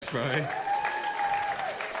bro.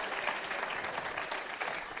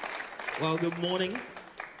 Well, good morning.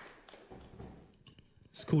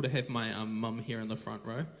 It's cool to have my mum here in the front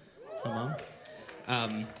row. Hi,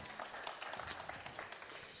 Mum.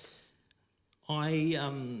 I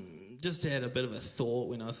just had a bit of a thought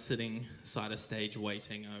when I was sitting side of stage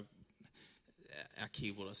waiting. Our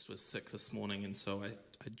keyboardist was sick this morning, and so I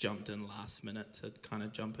jumped in last minute to kind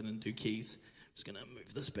of jump in and do keys. I'm just going to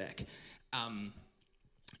move this back.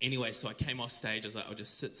 Anyway, so I came off stage. I was like, I'll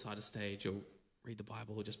just sit side of stage or read the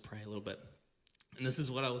Bible or just pray a little bit. And this is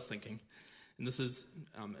what I was thinking. And this is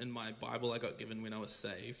in my Bible I got given when I was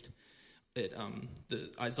saved. The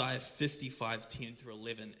Isaiah 55:10 through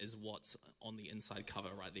 11 is what's on the inside cover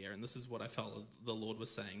right there. And this is what I felt the Lord was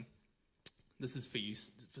saying. This is for you,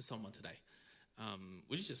 for someone today.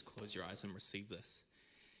 Would you just close your eyes and receive this?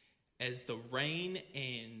 As the rain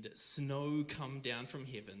and snow come down from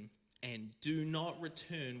heaven and do not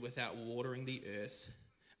return without watering the earth,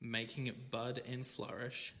 making it bud and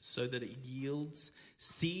flourish, so that it yields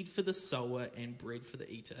seed for the sower and bread for the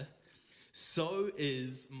eater, so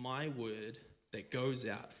is my word that goes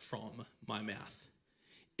out from my mouth.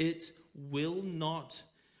 It will not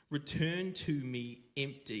return to me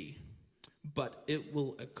empty, but it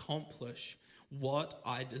will accomplish what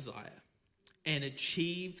I desire and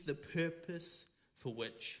achieve the purpose for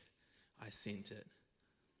which I sent it.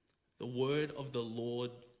 The word of the Lord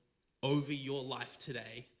over your life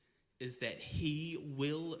today is that he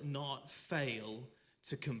will not fail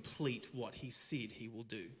to complete what he said he will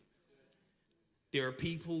do. There are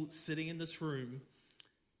people sitting in this room,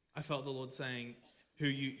 I felt the Lord saying, who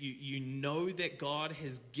you know that God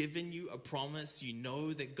has given you a promise, you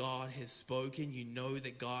know that God has spoken, you know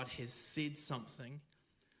that God has said something,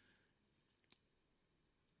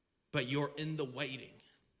 but you're in the waiting.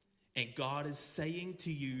 And God is saying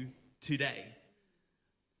to you today,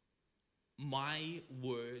 my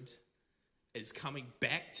word is coming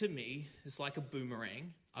back to me. It's like a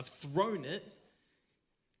boomerang. I've thrown it.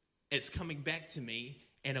 It's coming back to me,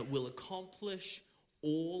 and it will accomplish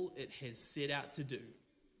all it has set out to do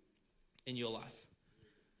in your life.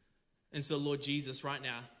 And so, Lord Jesus, right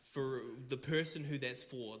now, for the person who that's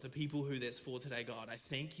for, the people who that's for today, God, I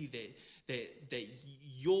thank you that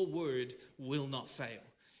your word will not fail.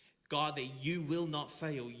 God, that you will not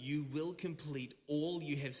fail. You will complete all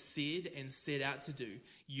you have said and set out to do.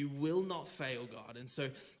 You will not fail, God. And so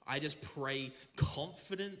I just pray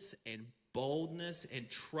confidence and boldness and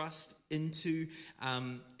trust into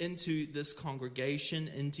this congregation,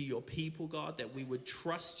 into your people, God, that we would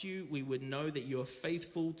trust you. We would know that you are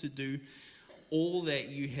faithful to do all that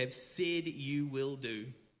you have said you will do.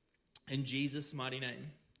 In Jesus' mighty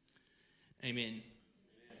name, amen.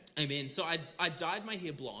 Amen. So I dyed my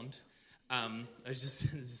hair blonde. I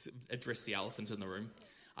just address the elephant in the room.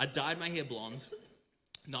 I dyed my hair blonde,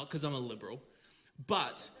 not because I'm a liberal,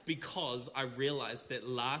 but because I realized that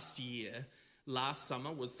last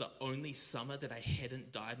summer was the only summer that I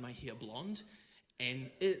hadn't dyed my hair blonde,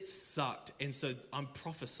 and it sucked. And so I'm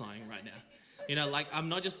prophesying right now. You know, like I'm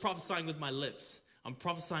not just prophesying with my lips, I'm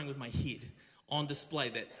prophesying with my head on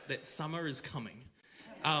display that summer is coming.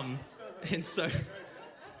 And so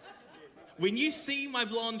when you see my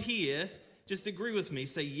blonde hair, just agree with me.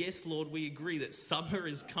 Say, yes, Lord, we agree that summer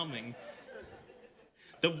is coming.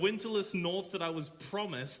 The winterless north that I was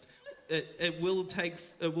promised, it will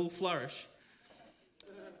flourish.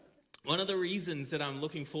 One of the reasons that I'm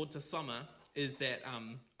looking forward to summer is that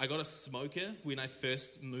I got a smoker when I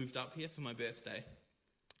first moved up here for my birthday.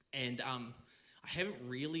 And I haven't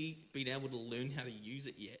really been able to learn how to use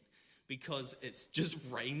it yet because it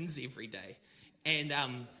just rains every day. And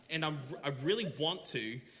I really want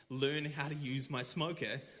to learn how to use my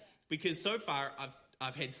smoker because so far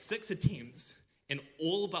I've had 6 attempts and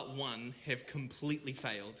all but one have completely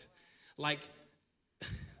failed. Like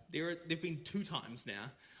there've been 2 times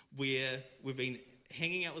now where we've been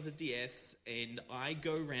hanging out with the Dieths and I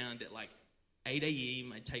go around at like 8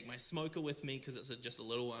 a.m. I take my smoker with me because it's just a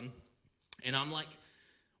little one, and I'm like,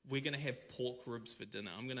 we're gonna have pork ribs for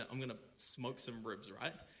dinner. I'm gonna smoke some ribs,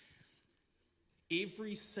 right?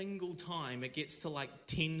 Every single time it gets to like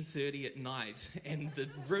 10:30 at night and the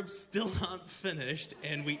ribs still aren't finished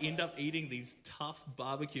and we end up eating these tough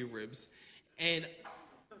barbecue ribs. And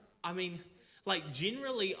I mean, like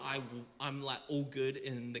generally I'm like all good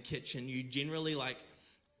in the kitchen. You generally like,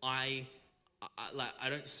 I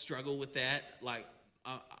don't struggle with that. Like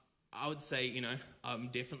I would say, you know, I'm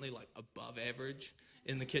definitely like above average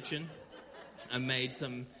in the kitchen. I made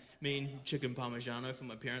some mean chicken parmigiano for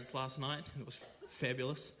my parents last night. It was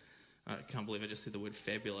fabulous. I can't believe I just said the word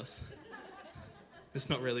fabulous. It's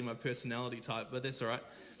not really my personality type, but that's all right.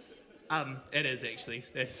 It is actually.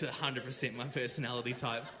 That's 100% my personality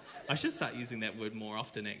type. I should start using that word more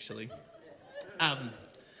often, actually.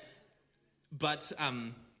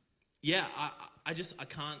 Yeah, I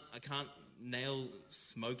can't nail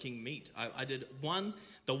smoking meat. I did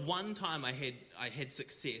the one time I had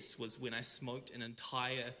success was when I smoked an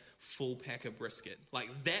entire full pack of brisket. Like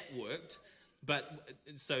that worked, but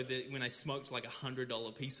when I smoked like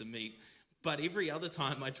 $100 piece of meat, but every other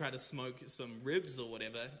time I try to smoke some ribs or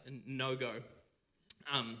whatever, no go.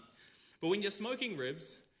 But when you're smoking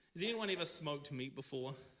ribs, has anyone ever smoked meat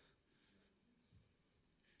before?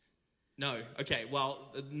 No. Okay,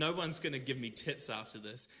 well, no one's going to give me tips after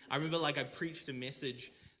this. I remember I preached a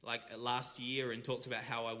message last year and talked about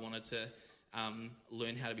how I wanted to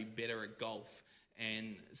learn how to be better at golf.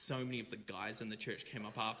 And so many of the guys in the church came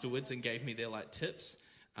up afterwards and gave me their tips.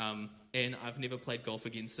 And I've never played golf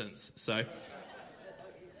again since. So I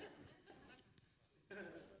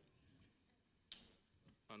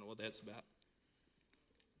don't know what that's about.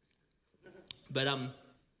 But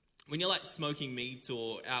when you're smoking meat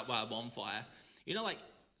or out by a bonfire,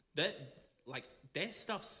 that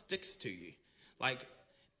stuff sticks to you. Like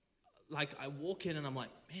I walk in and I'm like,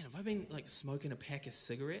 man, have I been smoking a pack of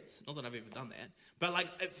cigarettes? Not that I've ever done that, but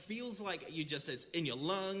it feels like it's in your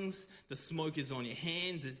lungs. The smoke is on your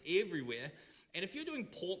hands, it's everywhere. And if you're doing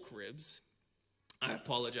pork ribs, I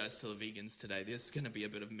apologize to the vegans today. There's going to be a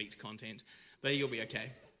bit of meat content, but you'll be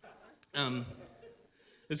okay.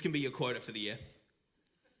 This can be your quota for the year.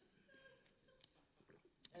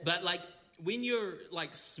 But when you're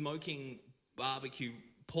smoking barbecue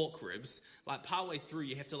pork ribs, partway through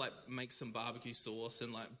you have to make some barbecue sauce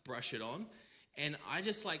and brush it on. And I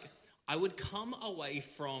would come away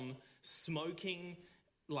from smoking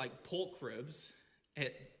pork ribs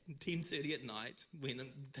at 10:30 at night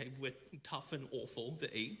when they were tough and awful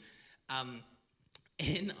to eat.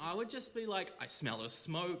 And I would just be I smell of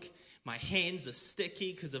smoke. My hands are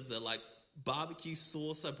sticky because of the barbecue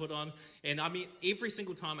sauce I put on. And I mean, every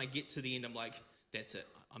single time I get to the end, I'm like, that's it.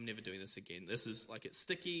 I'm never doing this again. This is it's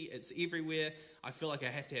sticky. It's everywhere. I feel like I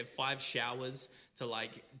have to have 5 showers to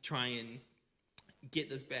try and get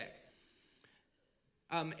this back.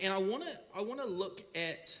 And I want to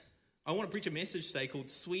preach a message today called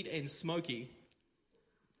Sweet and Smokey.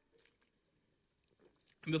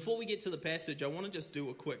 And before we get to the passage, I want to just do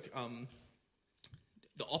a quick,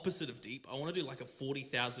 the opposite of deep. I want to do a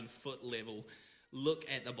 40,000 foot level look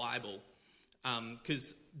at the Bible.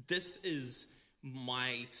 Because this is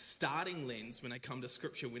my starting lens when I come to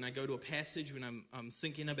Scripture. When I go to a passage, when I'm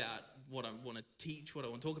thinking about what I want to teach, what I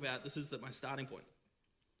want to talk about, this is my starting point.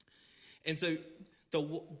 And so the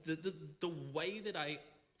way that I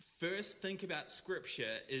first think about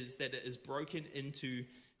Scripture is that it is broken into,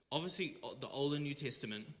 obviously, the Old and New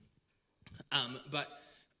Testament. But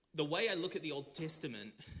the way I look at the Old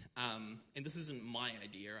Testament, and this isn't my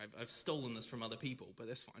idea, I've stolen this from other people, but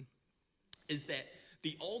that's fine, is that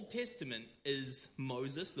the Old Testament is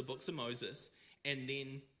Moses, the books of Moses, and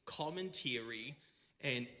then commentary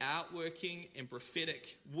and outworking and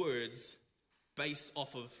prophetic words based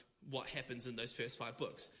off of what happens in those first 5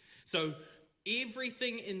 books. So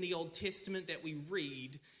everything in the Old Testament that we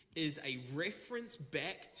read is a reference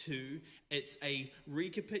back to, it's a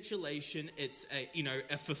recapitulation, it's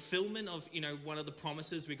a fulfillment of, one of the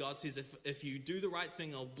promises where God says, if you do the right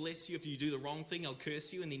thing, I'll bless you. If you do the wrong thing, I'll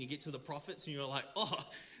curse you. And then you get to the prophets and you're like, oh,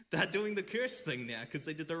 they're doing the curse thing now because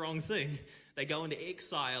they did the wrong thing. They go into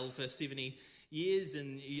exile for 70 years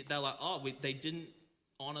and they're like, they didn't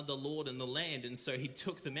honor the Lord in the land. And so he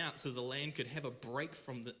took them out so the land could have a break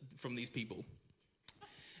from these people.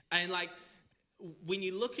 And when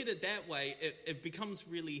you look at it that way, it becomes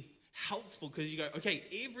really helpful because you go, okay,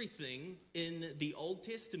 everything in the Old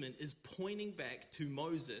Testament is pointing back to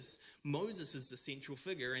Moses. Moses is the central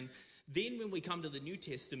figure. And then when we come to the New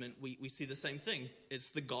Testament, we see the same thing. It's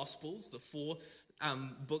the Gospels, the 4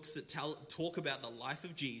 books that talk about the life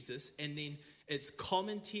of Jesus. And then it's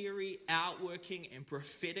commentary, outworking, and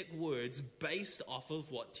prophetic words based off of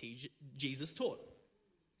what Jesus taught.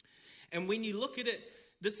 And when you look at it,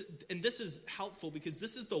 this is helpful because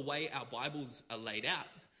this is the way our Bibles are laid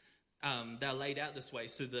out. They're laid out this way.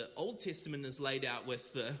 So the Old Testament is laid out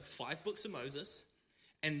with the 5 books of Moses,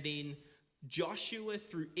 and then Joshua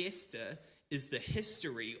through Esther is the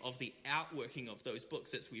history of the outworking of those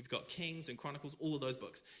books. We've got Kings and Chronicles, all of those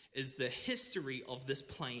books, is the history of this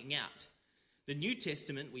playing out. The New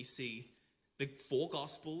Testament, we see the 4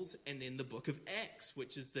 Gospels and then the book of Acts,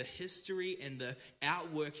 which is the history and the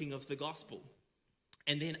outworking of the gospel.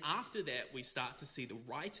 And then after that, we start to see the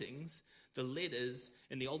writings the letters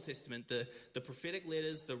in the Old Testament, the prophetic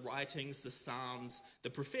letters, the writings, the Psalms, the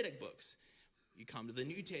prophetic books. You come to the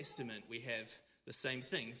New Testament, we have the same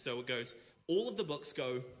thing. So it goes, all of the books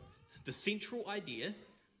go, the central idea,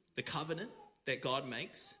 the covenant that God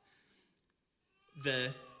makes,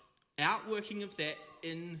 the outworking of that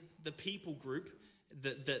in the people group,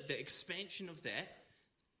 the expansion of that,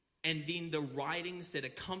 and then the writings that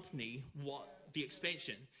accompany the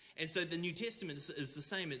expansion. And so the New Testament is the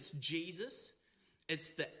same. It's Jesus,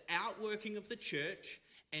 it's the outworking of the church,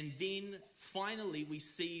 and then finally we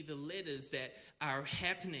see the letters that are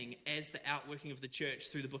happening as the outworking of the church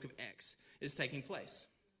through the book of Acts is taking place.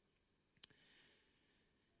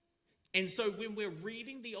 And so when we're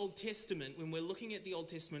reading the Old Testament, when we're looking at the Old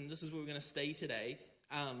Testament, this is where we're going to stay today,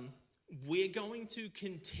 we're going to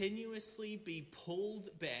continuously be pulled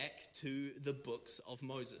back to the books of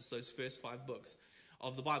Moses, those first 5 books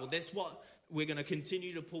of the Bible. That's what we're going to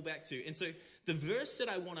continue to pull back to. And so the verse that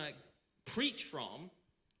I want to preach from,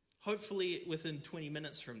 hopefully within 20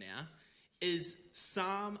 minutes from now, is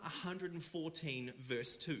Psalm 114,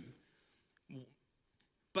 verse 2.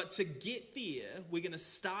 But to get there, we're going to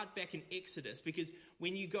start back in Exodus, because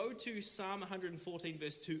when you go to Psalm 114,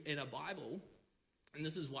 verse 2 in a Bible, and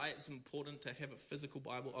this is why it's important to have a physical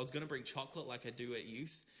Bible. I was going to bring chocolate like I do at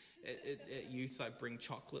youth. At youth, I bring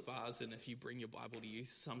chocolate bars, and if you bring your Bible to youth,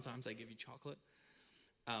 sometimes they give you chocolate.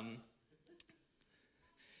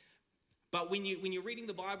 But when you're reading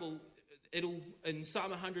the Bible, in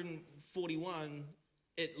Psalm 141,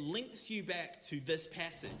 it links you back to this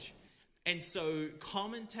passage. And so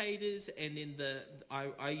commentators, and then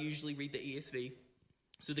I usually read the ESV.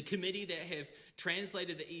 So the committee that have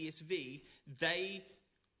translated the ESV, they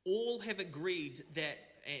all have agreed that,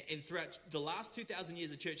 and throughout the last 2,000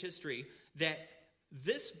 years of church history, that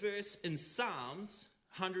this verse in Psalms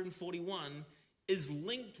 141 is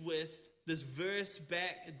linked with this verse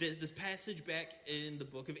back, this passage back in the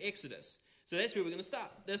book of Exodus. So that's where we're going to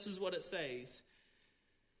start. This is what it says.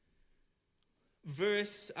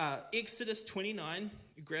 Exodus 29.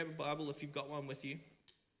 You grab a Bible if you've got one with you.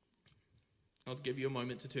 I'll give you a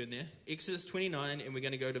moment to turn there. Exodus 29, and we're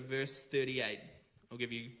going to go to verse 38. I'll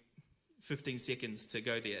give you 15 seconds to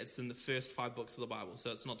go there. It's in the first 5 books of the Bible,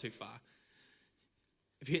 so it's not too far.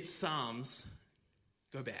 If you hit Psalms,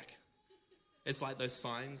 go back. It's like those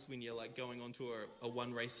signs when you're like going onto a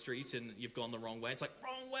one-way street and you've gone the wrong way. It's like,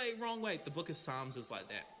 wrong way, wrong way. The book of Psalms is like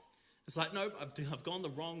that. It's like, nope, I've gone the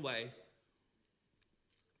wrong way.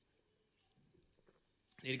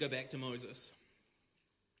 I need to go back to Moses.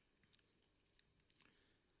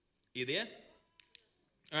 You there?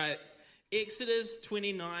 All right. Exodus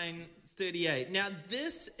 29:38. Now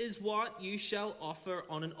this is what you shall offer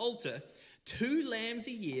on an altar: 2 lambs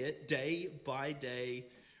a year, day by day,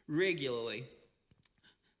 regularly.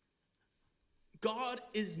 God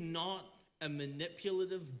is not a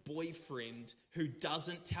manipulative boyfriend who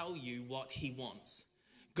doesn't tell you what he wants.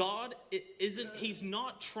 God isn't, he's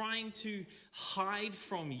not trying to hide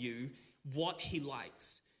from you what he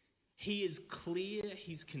likes. He is clear,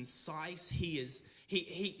 he's concise, he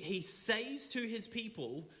says to his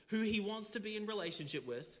people who he wants to be in relationship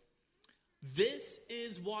with, this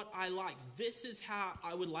is what I like. This is how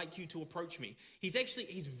I would like you to approach me. He's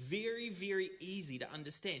very, very easy to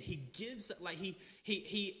understand. He gives, like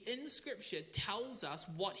he in scripture tells us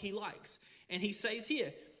what he likes. And he says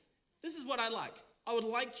here, this is what I like. I would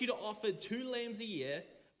like you to offer 2 lambs a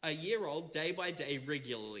year old, day by day,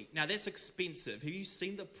 regularly. Now that's expensive. Have you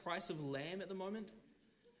seen the price of lamb at the moment?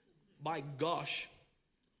 My gosh.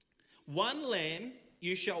 1 lamb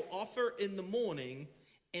you shall offer in the morning,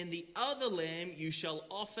 and the other lamb you shall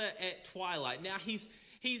offer at twilight. Now he's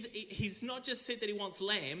not just said that he wants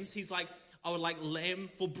lambs. He's like, I would like lamb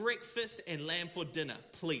for breakfast and lamb for dinner,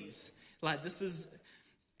 please. Like this is,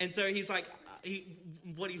 and so he's like,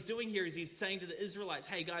 what he's doing here is he's saying to the Israelites,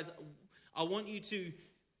 hey guys, I want you to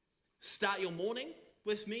start your morning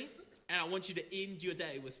with me, and I want you to end your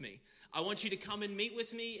day with me. I want you to come and meet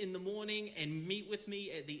with me in the morning and meet with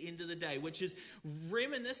me at the end of the day, which is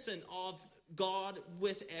reminiscent of God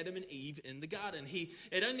with Adam and Eve in the garden.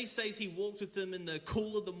 It only says he walked with them in the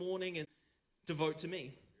cool of the morning and devote to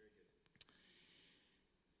me.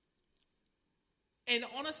 And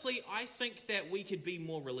honestly, I think that we could be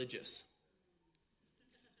more religious.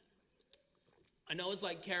 I know it's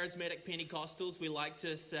like charismatic Pentecostals, we like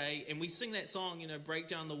to say, and we sing that song, break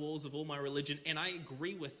down the walls of all my religion, and I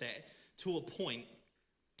agree with that to a point.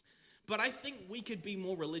 But I think we could be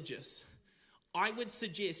more religious. I would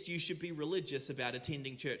suggest you should be religious about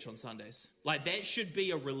attending church on Sundays. Like that should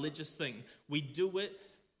be a religious thing. We do it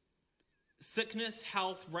sickness,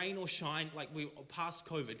 health, rain or shine, like we past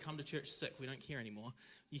COVID, come to church sick, we don't care anymore.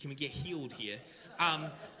 You can get healed here.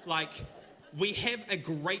 Like we have a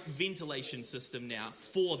great ventilation system now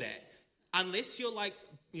for that. Unless you're like,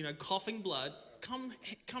 coughing blood, come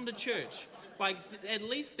to church. Like at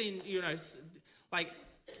least then, like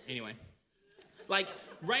anyway. Like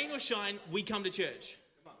rain or shine, we come to church.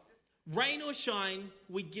 Rain or shine,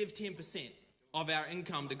 we give 10% of our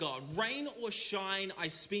income to God. Rain or shine, I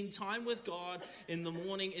spend time with God in the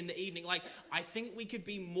morning, in the evening. Like, I think we could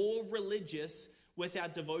be more religious with our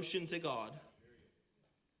devotion to God.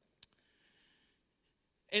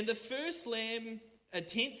 And the first lamb, a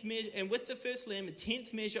tenth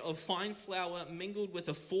measure of fine flour mingled with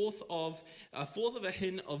a fourth of a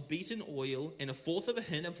hin of beaten oil and a fourth of a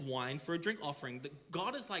hin of wine for a drink offering.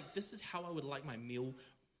 God is like, this is how I would like my meal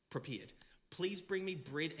prepared. Please bring me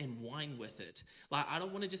bread and wine with it. Like, I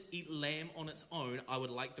don't want to just eat lamb on its own. I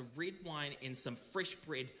would like the red wine and some fresh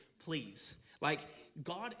bread, please. Like,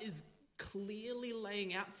 God is clearly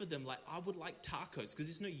laying out for them, like, I would like tacos, because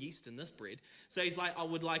there's no yeast in this bread. So he's like, I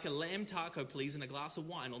would like a lamb taco, please, and a glass of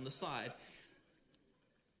wine on the side.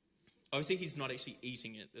 Obviously, he's not actually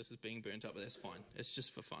eating it. This is being burnt up, but that's fine. It's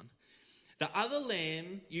just for fun. The other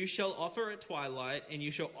lamb you shall offer at twilight, and you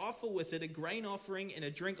shall offer with it a grain offering and a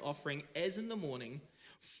drink offering as in the morning,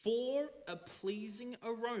 for a pleasing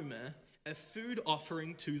aroma, a food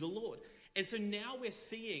offering to the Lord. And so now we're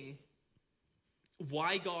seeing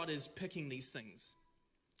why God is picking these things.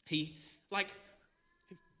 Have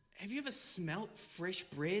you ever smelt fresh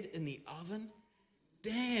bread in the oven?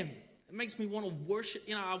 Damn, it makes me want to worship.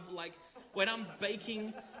 When I'm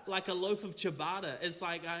baking like a loaf of ciabatta, it's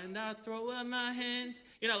like, and I throw up my hands.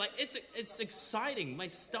 It's exciting. My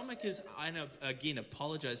stomach is, I know, again,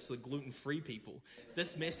 apologize to the gluten-free people.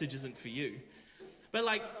 This message isn't for you. But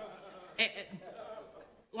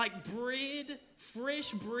like bread,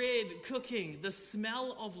 fresh bread cooking, the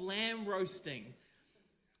smell of lamb roasting.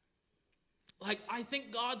 Like, I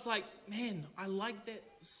think God's like, man, I like that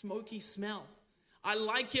smoky smell. I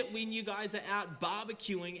like it when you guys are out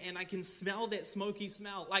barbecuing and I can smell that smoky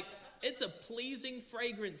smell. Like, it's a pleasing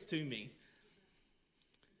fragrance to me.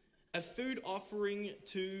 A food offering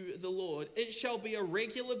to the Lord. It shall be a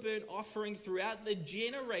regular burnt offering throughout the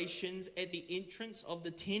generations at the entrance of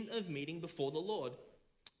the tent of meeting before the Lord,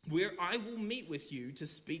 where I will meet with you to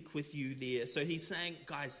speak with you there. So he's saying,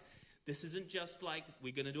 guys, this isn't just like,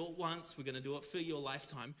 we're going to do it once, we're going to do it for your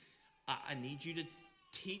lifetime. I need you to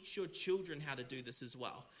teach your children how to do this as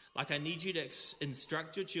well. Like, I need you to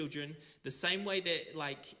instruct your children the same way that,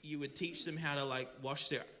 like, you would teach them how to, like, wash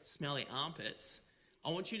their smelly armpits. I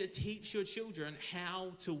want you to teach your children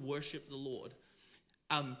how to worship the Lord.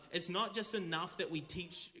 It's not just enough that we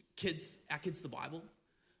teach our kids the Bible,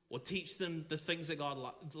 or teach them the things that God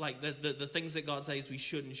the things that God says we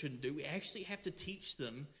should and shouldn't do. We actually have to teach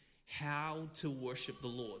them how to worship the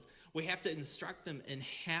Lord. We have to instruct them in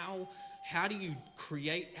how do you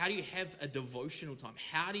have a devotional time?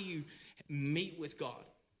 How do you meet with God?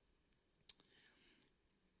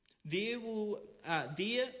 There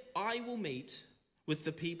I will meet with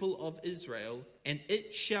the people of Israel, and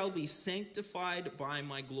it shall be sanctified by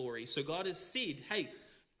my glory. So God has said, hey,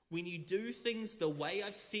 when you do things the way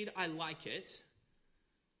I've said I like it,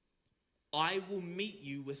 I will meet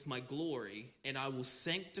you with my glory, and I will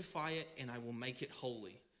sanctify it, and I will make it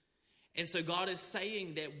holy. And so God is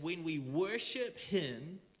saying that when we worship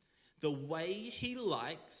him the way he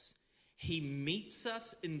likes, he meets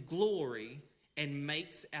us in glory and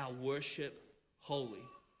makes our worship holy.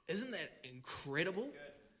 Isn't that incredible?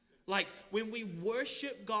 Like, when we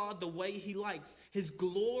worship God the way he likes, his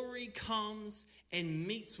glory comes and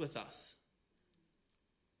meets with us.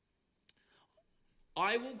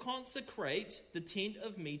 I will consecrate the tent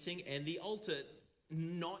of meeting and the altar,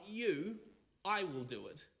 not you, I will do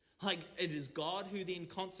it. Like, it is God who then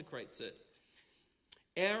consecrates it.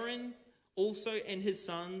 Aaron also and his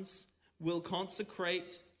sons I will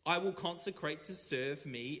consecrate to serve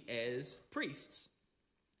me as priests.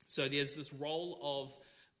 So there's this role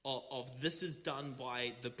of this is done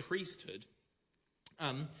by the priesthood.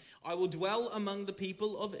 I will dwell among the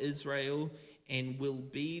people of Israel and will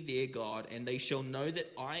be their God, and they shall know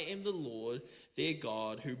that I am the Lord their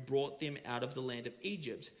God who brought them out of the land of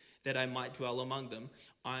Egypt, that I might dwell among them.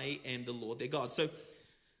 I am the Lord their God. So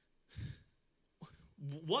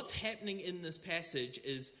what's happening in this passage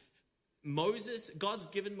is God's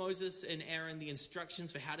given Moses and Aaron the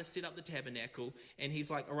instructions for how to set up the tabernacle, and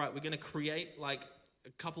he's like, all right, we're going to create like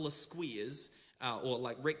a couple of squares or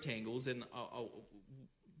like rectangles, and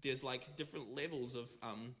there's like different levels of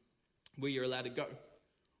where you're allowed to go.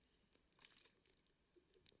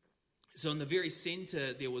 So in the very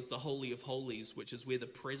center, there was the Holy of Holies, which is where the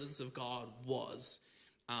presence of God was.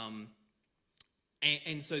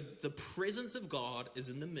 And so the presence of God is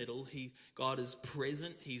in the middle. God is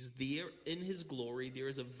present. He's there in his glory. There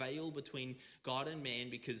is a veil between God and man,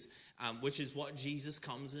 because which is what Jesus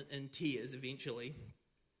comes in tears eventually.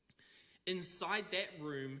 Inside that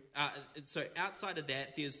room, so outside of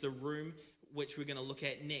that, there's the room which we're going to look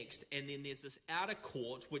at next. And then there's this outer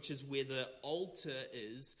court, which is where the altar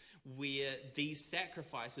is, where these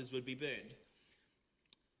sacrifices would be burned.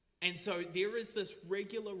 And so there is this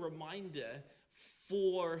regular reminder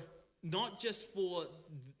for, not just for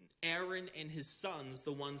Aaron and his sons,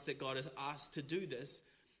 the ones that God has asked to do this,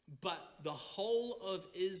 but the whole of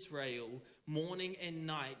Israel, morning and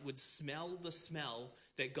night, would smell the smell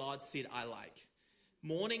that God said, I like.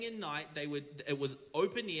 Morning and night, it was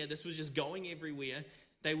open air. This was just going everywhere.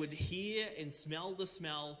 They would hear and smell the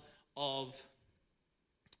smell of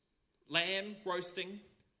lamb roasting,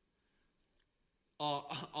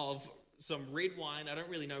 of some red wine. I don't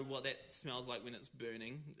really know what that smells like when it's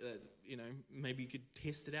burning. Maybe you could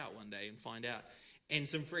test it out one day and find out. And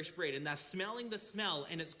some fresh bread. And they're smelling the smell,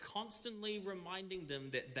 and it's constantly reminding them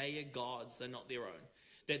that they are God's. They're not their own.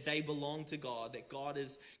 That they belong to God. That God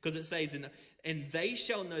is, because it says, and they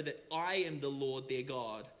shall know that I am the Lord their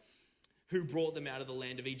God, who brought them out of the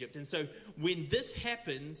land of Egypt. And so when this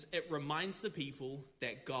happens, it reminds the people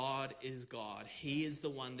that God is God. He is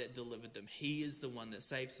the one that delivered them. He is the one that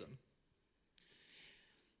saves them.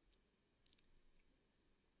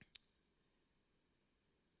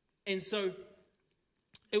 And so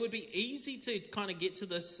it would be easy to kind of get to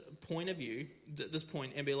this point of view, this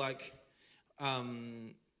point, and be like,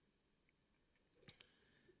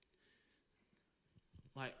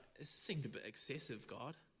 it seemed a bit excessive,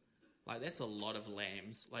 God. Like, that's a lot of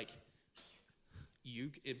lambs. Like,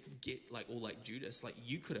 you get all Judas. Like,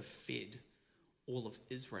 you could have fed all of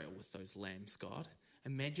Israel with those lambs, God.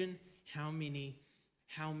 Imagine how many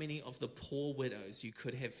of the poor widows you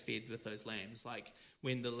could have fed with those lambs. Like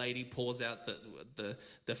when the lady pours out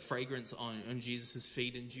the fragrance on Jesus'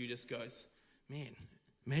 feet, and Judas goes, man,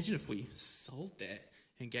 imagine if we sold that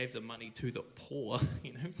and gave the money to the poor,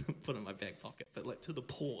 put it in my back pocket, but to the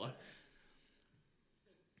poor.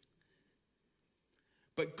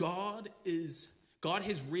 But God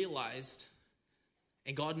has realized,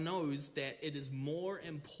 and God knows that it is more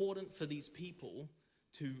important for these people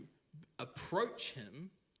to approach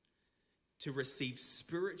him, to receive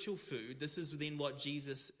spiritual food. This is then what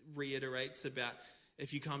Jesus reiterates about,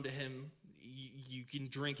 if you come to him, you can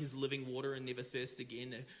drink his living water and never thirst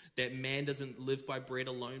again. That man doesn't live by bread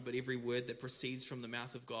alone, but every word that proceeds from the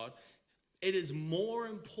mouth of God. It is more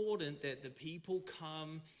important that the people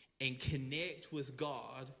come and connect with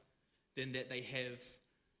God than that they have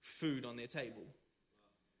food on their table.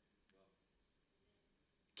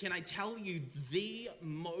 Can I tell you, the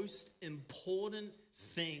most important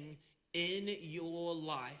thing in your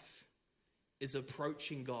life is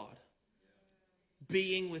approaching God,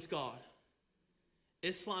 being with God.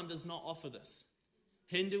 Islam does not offer this.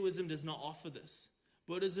 Hinduism does not offer this.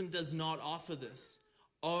 Buddhism does not offer this.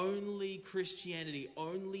 Only Christianity,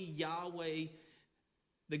 only Yahweh,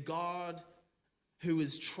 the God who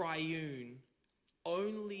is triune,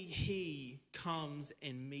 only he comes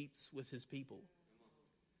and meets with his people.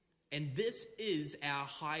 And this is our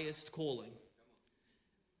highest calling.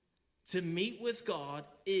 To meet with God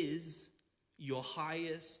is your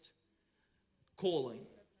highest calling.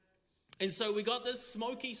 And so we got this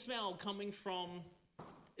smoky smell coming from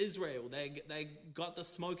Israel. They got the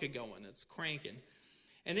smoker going. It's cranking.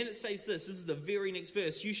 And then it says this is the very next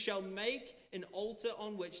verse. You shall make an altar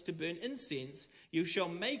on which to burn incense. You shall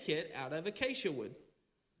make it out of acacia wood.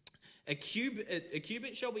 A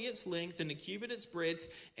cubit shall be its length, and a cubit its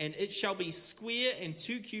breadth, and it shall be square, and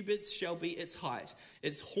 2 cubits shall be its height.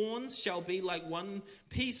 Its horns shall be like one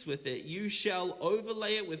piece with it. You shall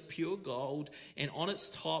overlay it with pure gold, and on its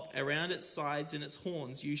top, around its sides and its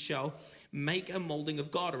horns, you shall make a molding of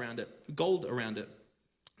gold around it.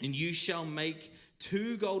 And you shall make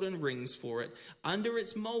 2 golden rings for it. Under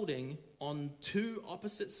its molding, on 2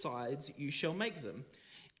 opposite sides, you shall make them.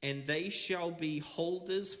 And they shall be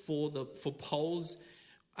holders for poles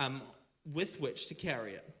with which to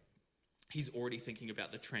carry it. He's already thinking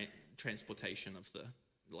about the transportation of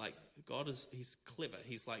he's clever.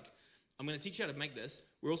 He's like, I'm going to teach you how to make this.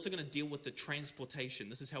 We're also going to deal with the transportation.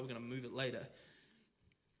 This is how we're going to move it later.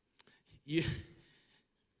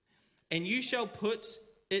 And you shall put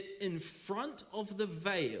it in front of the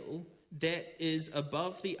veil that is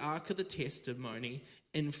above the ark of the testimony,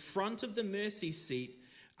 in front of the mercy seat,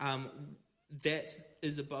 that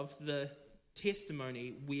is above the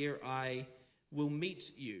testimony where I will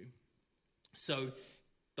meet you. So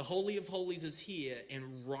the Holy of Holies is here,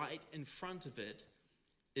 and right in front of it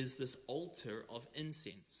is this altar of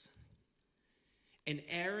incense. And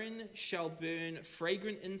Aaron shall burn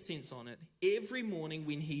fragrant incense on it. Every morning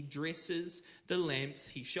when he dresses the lamps,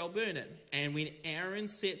 he shall burn it. And when Aaron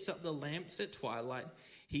sets up the lamps at twilight,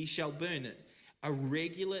 he shall burn it. A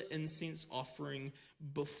regular incense offering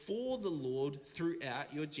before the Lord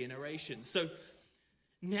throughout your generations. So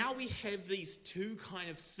now we have these two kind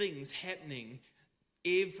of things happening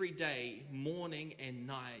every day, morning and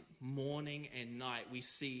night, morning and night. We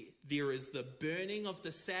see there is the burning of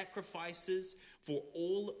the sacrifices for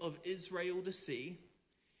all of Israel to see.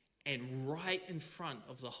 And right in front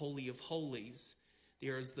of the Holy of Holies,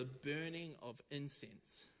 there is the burning of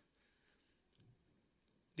incense.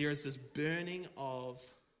 There is this burning of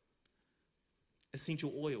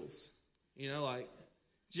essential oils. You know, like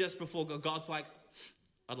just before God's like,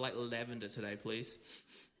 I'd like lavender today, please.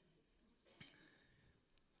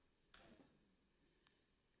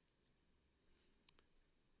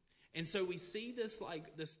 And so we see this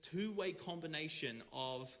like this two-way combination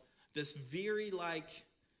of this very like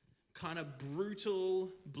kind of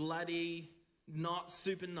brutal, bloody, not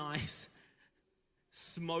super nice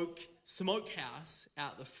smokehouse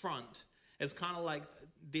out the front. It's kind of like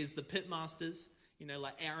there's the pitmasters, you know,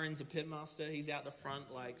 like Aaron's a pitmaster. He's out the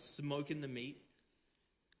front like smoking the meat.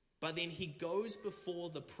 But then he goes before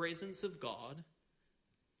the presence of God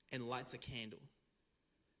and lights a candle.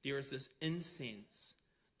 There is this incense,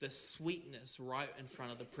 the sweetness right in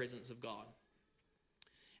front of the presence of God.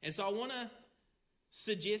 And so I want to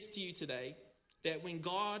suggest to you today that when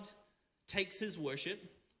God takes his worship,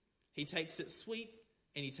 he takes it sweet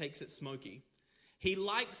and he takes it smoky. He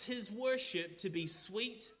likes his worship to be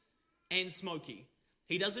sweet and smoky.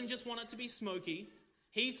 He doesn't just want it to be smoky.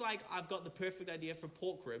 He's like, I've got the perfect idea for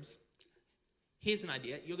pork ribs. Here's an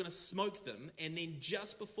idea. You're going to smoke them, and then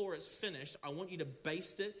just before it's finished, I want you to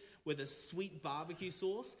baste it with a sweet barbecue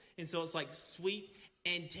sauce. And so it's like sweet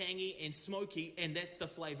and tangy and smoky, and that's the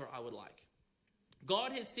flavor I would like.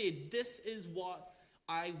 God has said, this is what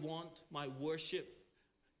I want my worship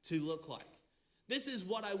to look like. This is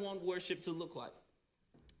what I want worship to look like.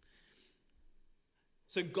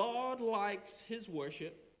 So God likes his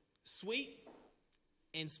worship sweet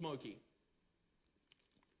and smoky.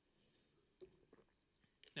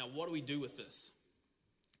 Now, what do we do with this?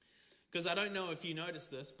 Because I don't know if you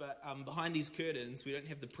noticed this, but behind these curtains, we don't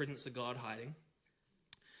have the presence of God hiding.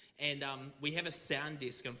 And we have a sound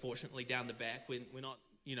desk, unfortunately, down the back. We're not,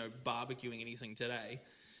 barbecuing anything today.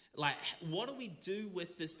 Like, what do we do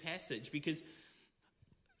with this passage? Because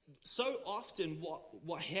so often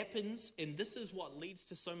what happens, and this is what leads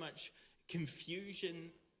to so much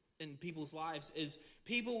confusion in people's lives, is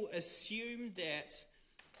people assume that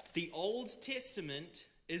the Old Testament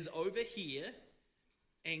is over here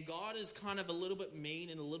and God is kind of a little bit mean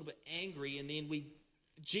and a little bit angry, and then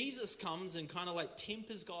Jesus comes and kind of like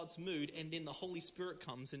tempers God's mood, and then the Holy Spirit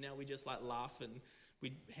comes and now we just like laugh and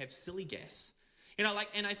we have silly gas. And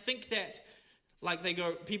I think that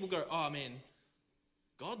people go, oh man,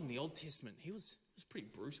 God in the Old Testament, he was pretty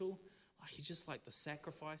brutal. Like he just like the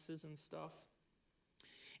sacrifices and stuff.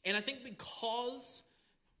 And I think because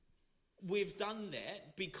we've done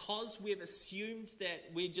that, because we've assumed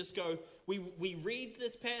that we just go, we read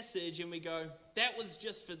this passage and we go, that was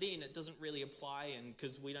just for then, it doesn't really apply, and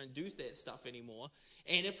because we don't do that stuff anymore.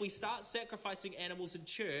 And if we start sacrificing animals in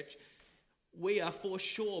church, we are for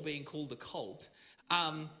sure being called a cult.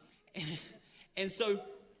 And so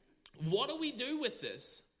what do we do with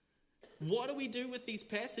this? What do we do with these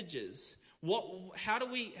passages? How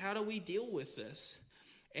do we deal with this?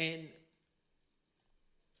 And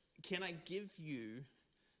can I give you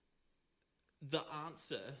the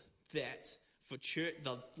answer that for church,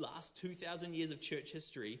 the last 2,000 years of church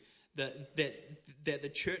history, that the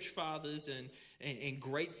church fathers and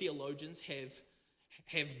great theologians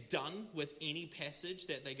have done with any passage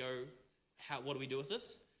that they go, what do we do with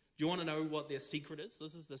this? Do you want to know what their secret is?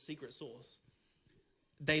 This is the secret sauce.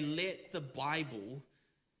 They let the Bible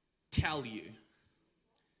tell you.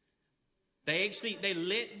 They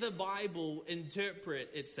let the Bible interpret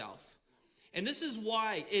itself. And this is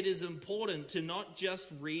why it is important to not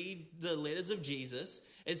just read the letters of Jesus.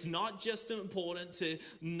 It's not just important to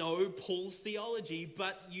know Paul's theology,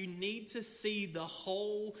 but you need to see the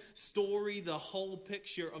whole story, the whole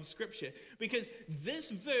picture of Scripture. Because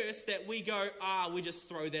this verse that we go, we just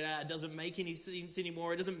throw that out, it doesn't make any sense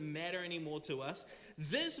anymore, it doesn't matter anymore to us.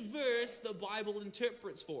 This verse, the Bible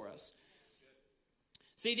interprets for us.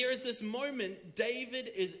 See, there is this moment, David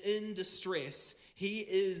is in distress. He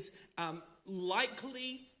is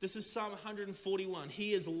likely, this is Psalm 141,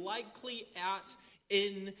 he is likely out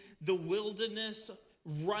in the wilderness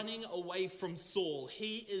running away from Saul.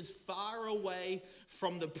 He is far away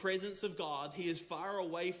from the presence of God. He is far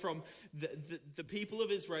away from the people of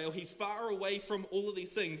Israel. He's far away from all of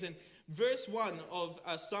these things. And verse 1 of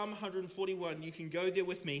Psalm 141, you can go there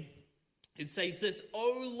with me. It says this,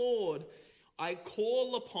 O Lord, I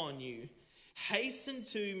call upon you. Hasten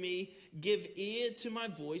to me, give ear to my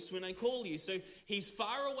voice when I call you. So he's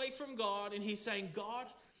far away from God and he's saying, God,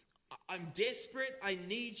 I'm desperate. I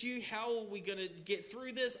need you. How are we going to get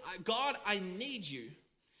through this? God, I need you.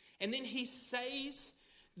 And then he says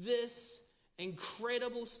this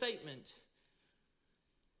incredible statement.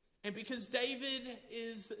 And because David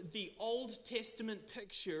is the Old Testament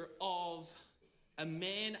picture of a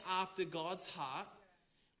man after God's heart,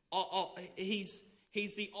 he's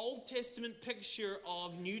the Old Testament picture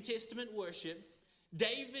of New Testament worship.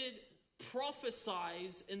 David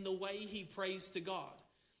prophesies in the way he prays to God.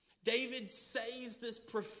 David says this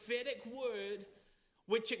prophetic word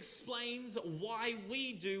which explains why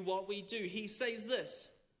we do what we do. He says this,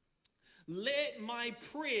 let my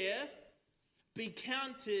prayer be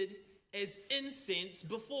counted as incense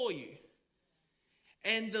before you,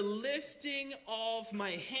 and the lifting of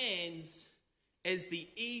my hands as the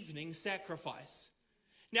evening sacrifice.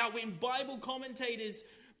 Now, when Bible commentators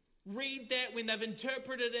read that, when they've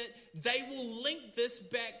interpreted it, they will link this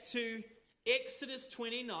back to Exodus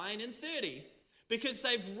 29 and 30, because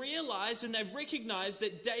they've realized and they've recognized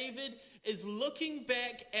that David is looking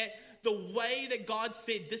back at the way that God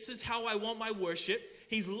said, this is how I want my worship.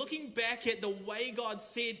 He's looking back at the way God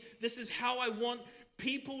said, this is how I want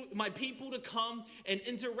my people to come and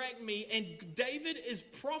interact with me. And David is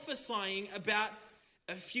prophesying about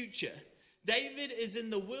a future. David is in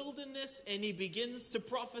the wilderness and he begins to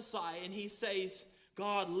prophesy and he says,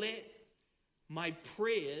 God, let my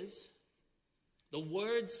prayers, the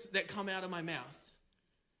words that come out of my mouth,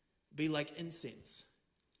 be like incense.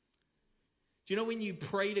 Do you know when you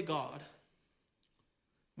pray to God,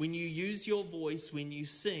 when you use your voice, when you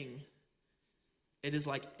sing, it is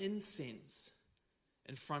like incense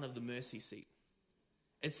in front of the mercy seat.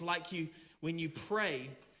 It's like when you pray,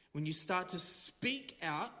 when you start to speak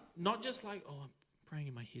out, not just like, oh, I'm praying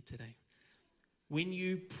in my head today. When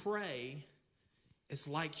you pray, it's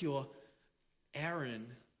like you're Aaron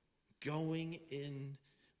going in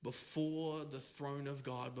before the throne of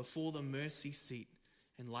God, before the mercy seat,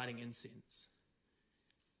 and lighting incense.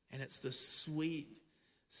 And it's the sweet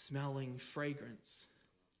smelling fragrance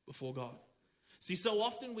before God. See, so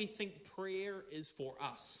often we think prayer is for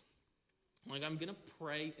us. Like, I'm going to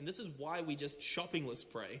pray, and this is why we just shopping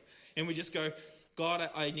list pray. And we just go, God,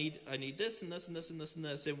 I need this and this and this and this and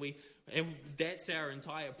this. And that's our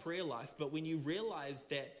entire prayer life. But when you realize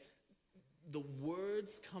that the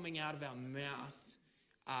words coming out of our mouth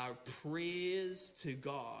are prayers to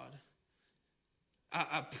God,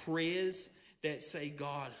 are prayers that say,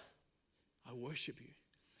 God, I worship you.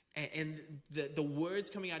 And the words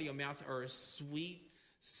coming out of your mouth are a sweet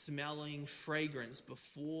smelling fragrance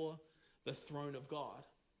before the throne of God,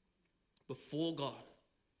 before God,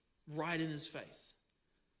 right in his face.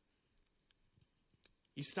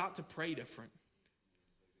 You start to pray different.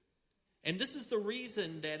 And this is the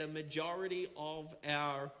reason that a majority of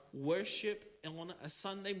our worship on a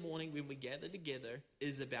Sunday morning when we gather together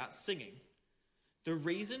is about singing. The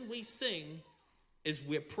reason we sing is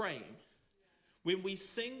we're praying. When we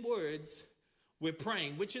sing words, we're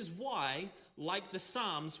praying, which is why, like the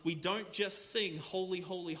Psalms, we don't just sing holy,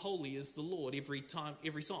 holy, holy is the Lord every time,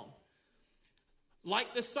 every song.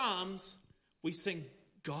 Like the Psalms, we sing,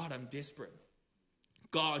 God, I'm desperate.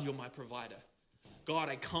 God, you're my provider. God,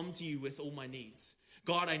 I come to you with all my needs.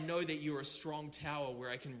 God, I know that you're a strong tower where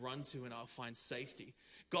I can run to and I'll find safety.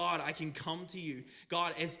 God, I can come to you.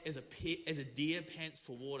 God, as a deer pants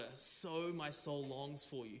for water, so my soul longs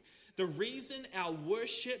for you. The reason our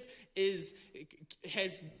worship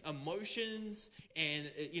has emotions and,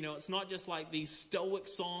 it's not just like these stoic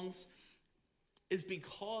songs, is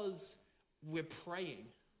because we're praying.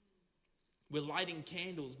 We're lighting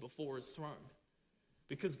candles before his throne.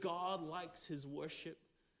 Because God likes his worship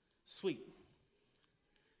sweet.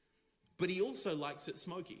 But he also likes it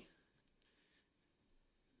smoky.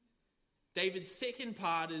 David's second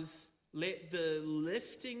part is, let the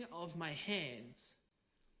lifting of my hands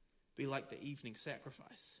be like the evening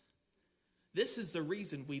sacrifice. This is the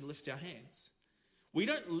reason we lift our hands. We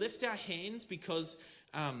don't lift our hands because,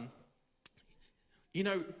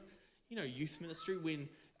 youth ministry, when...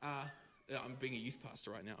 I'm being a youth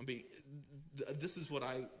pastor right now. This is what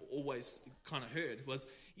I always kind of heard was,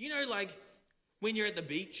 like when you're at the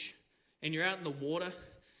beach and you're out in the water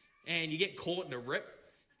and you get caught in a rip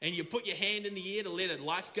and you put your hand in the air to let a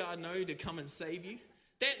lifeguard know to come and save you.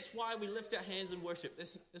 That's why we lift our hands in worship.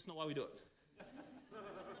 That's not why we do it.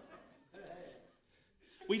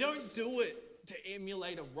 We don't do it to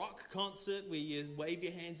emulate a rock concert where you wave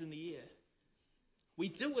your hands in the air. We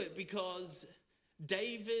do it because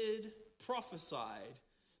David prophesied,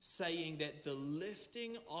 saying that the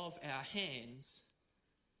lifting of our hands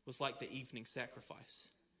was like the evening sacrifice.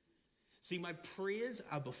 See, my prayers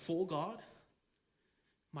are before God.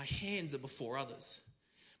 My hands are before others.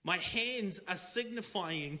 My hands are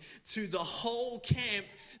signifying to the whole camp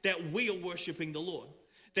that we are worshiping the Lord.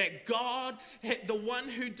 That God, the one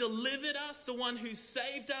who delivered us, the one who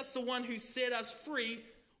saved us, the one who set us free,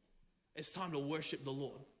 it's time to worship the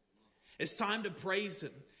Lord. It's time to praise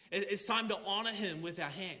him. It's time to honor him with our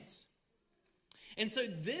hands. And so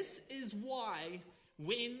this is why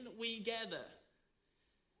when we gather,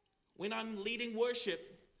 when I'm leading worship,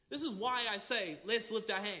 this is why I say, let's lift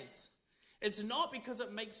our hands. It's not because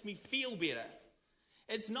it makes me feel better.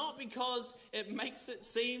 It's not because it makes it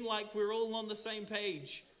seem like we're all on the same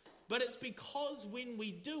page. But it's because when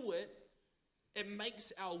we do it, it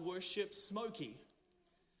makes our worship smoky.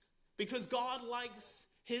 Because God likes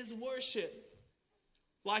his worship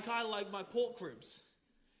like I like my pork ribs.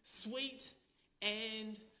 Sweet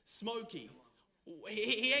and smoky.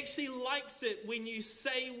 He actually likes it when you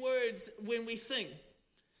say words when we sing.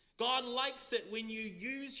 God likes it when you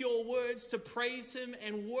use your words to praise him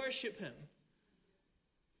and worship him.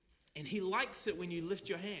 And he likes it when you lift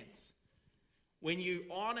your hands, when you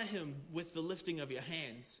honor him with the lifting of your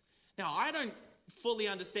hands. Now, I don't fully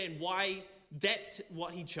understand why that's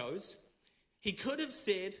what he chose. He could have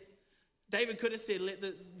said, David could have said, let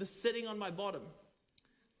the sitting on my bottom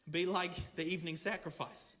be like the evening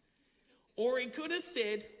sacrifice. Or he could have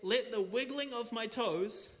said, let the wiggling of my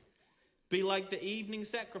toes be like the evening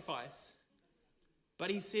sacrifice.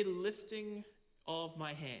 But he said, lifting of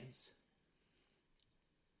my hands.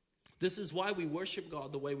 This is why we worship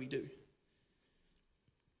God the way we do.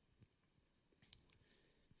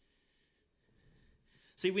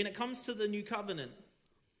 See, when it comes to the new covenant,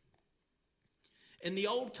 in the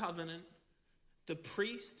old covenant, the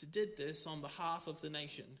priest did this on behalf of the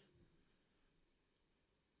nation.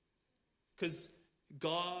 Because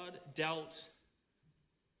God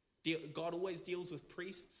always deals with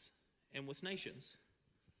priests and with nations.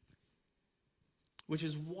 Which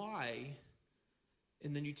is why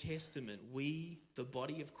in the New Testament, we, the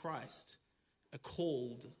body of Christ, are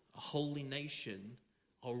called a holy nation,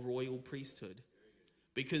 a royal priesthood.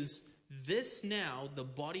 Because this now, the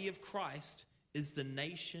body of Christ, is the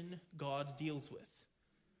nation God deals with.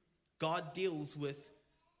 God deals with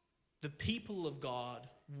the people of God,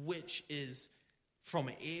 which is from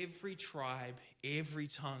every tribe, every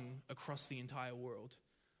tongue across the entire world.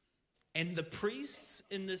 And the priests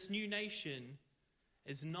in this new nation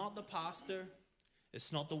is not the pastor,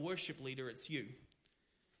 it's not the worship leader, it's you.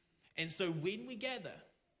 And so when we gather,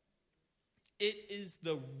 it is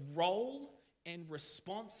the role and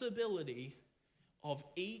responsibility of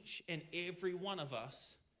each and every one of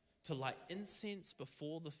us to light incense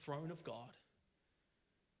before the throne of God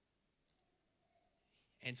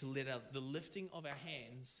and to let the lifting of our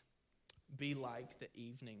hands be like the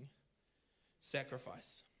evening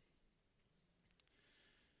sacrifice.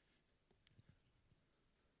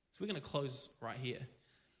 So we're going to close right here.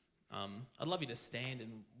 I'd love you to stand,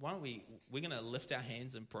 and why don't we're going to lift our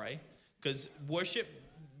hands and pray, because worship,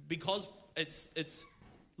 because it's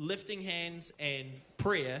lifting hands and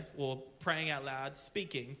prayer, or praying out loud,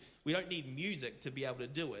 speaking, we don't need music to be able to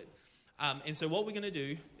do it. And so what we're going to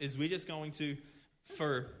do is we're just going to,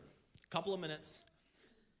 for a couple of minutes,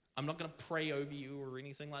 I'm not going to pray over you or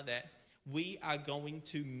anything like that. We are going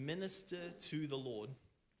to minister to the Lord.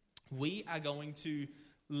 We are going to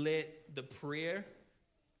let the prayer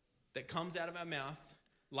that comes out of our mouth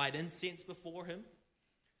light incense before him.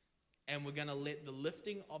 And we're going to let the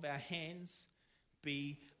lifting of our hands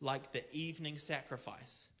be like the evening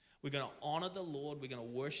sacrifice. We're going to honor the Lord. We're going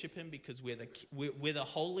to worship him because we're the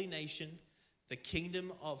holy nation, the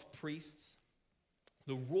kingdom of priests,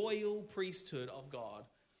 the royal priesthood of God.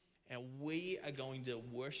 And we are going to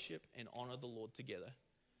worship and honor the Lord together.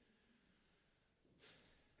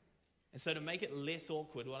 And so to make it less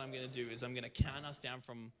awkward, what I'm going to do is I'm going to count us down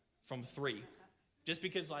from 3. Just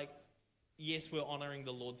because, yes, we're honoring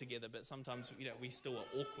the Lord together, but sometimes, we still are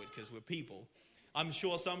awkward because we're people. I'm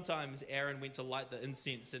sure sometimes Aaron went to light the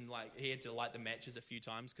incense and he had to light the matches a few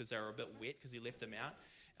times because they were a bit wet because he left them out.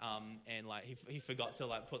 And he forgot to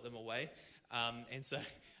put them away. And so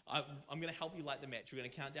I'm going to help you light the match. We're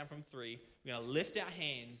going to count down from 3. We're going to lift our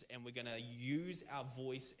hands and we're going to use our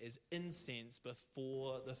voice as incense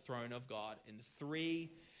before the throne of God. In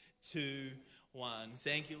 3, 2, 1.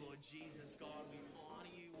 Thank you, Lord Jesus. God, we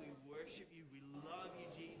honor you. We worship you. We love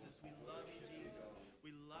you, Jesus. We love you, Jesus.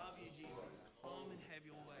 We love you, Jesus. Come and have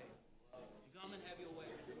your way. Come and have your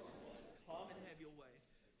way. Come and have your way.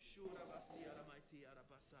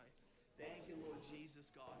 Thank you, Lord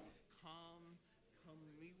Jesus, God. Come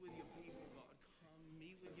meet with your people, God. Come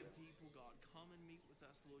meet with your people, God. Come and meet with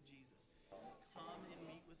us, Lord Jesus. Come and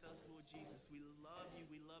meet with us, Lord Jesus. We love you.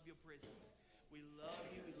 We love your presence. We love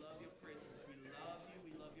you. We love your presence. We love you.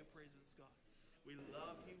 We love your presence, God. We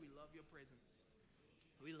love you. We love your presence.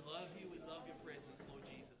 We love you. We love your presence, Lord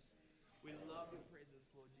Jesus. We love your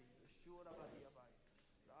presence, Lord Jesus.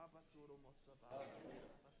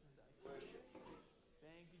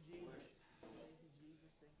 Thank you, Jesus. Thank you, Jesus. Thank you,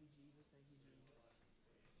 Jesus. Thank you, Jesus.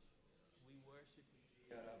 We worship you.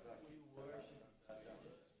 We worship you.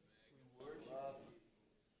 We worship you.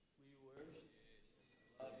 We worship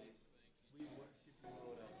you. We worship you.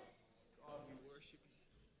 God, we worship you.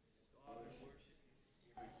 God, we worship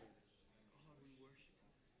you. God, we worship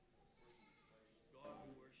you. God,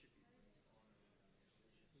 we worship you.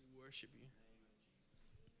 We worship you.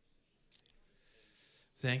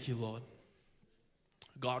 Thank you, Lord.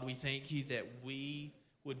 God, we thank you that we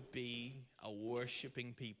would be a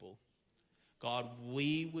worshiping people. God,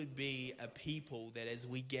 we would be a people that as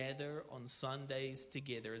we gather on Sundays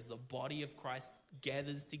together, as the body of Christ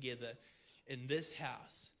gathers together in this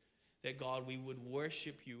house, that God, we would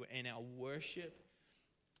worship you, and our worship,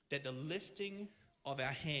 that the lifting of our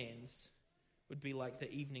hands would be like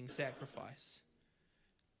the evening sacrifice.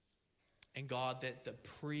 And God, that the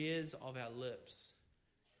prayers of our lips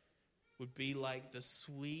would be like the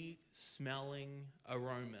sweet smelling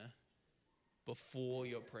aroma before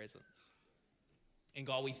your presence. And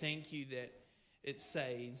God, we thank you that it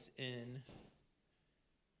says in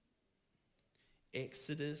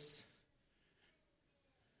Exodus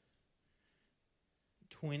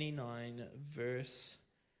 29 verse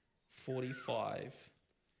 45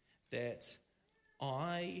 that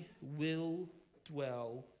I will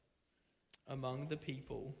dwell among the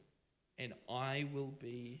people and I will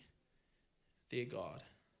be their God.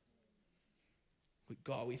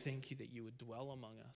 God, we thank you that you would dwell among us.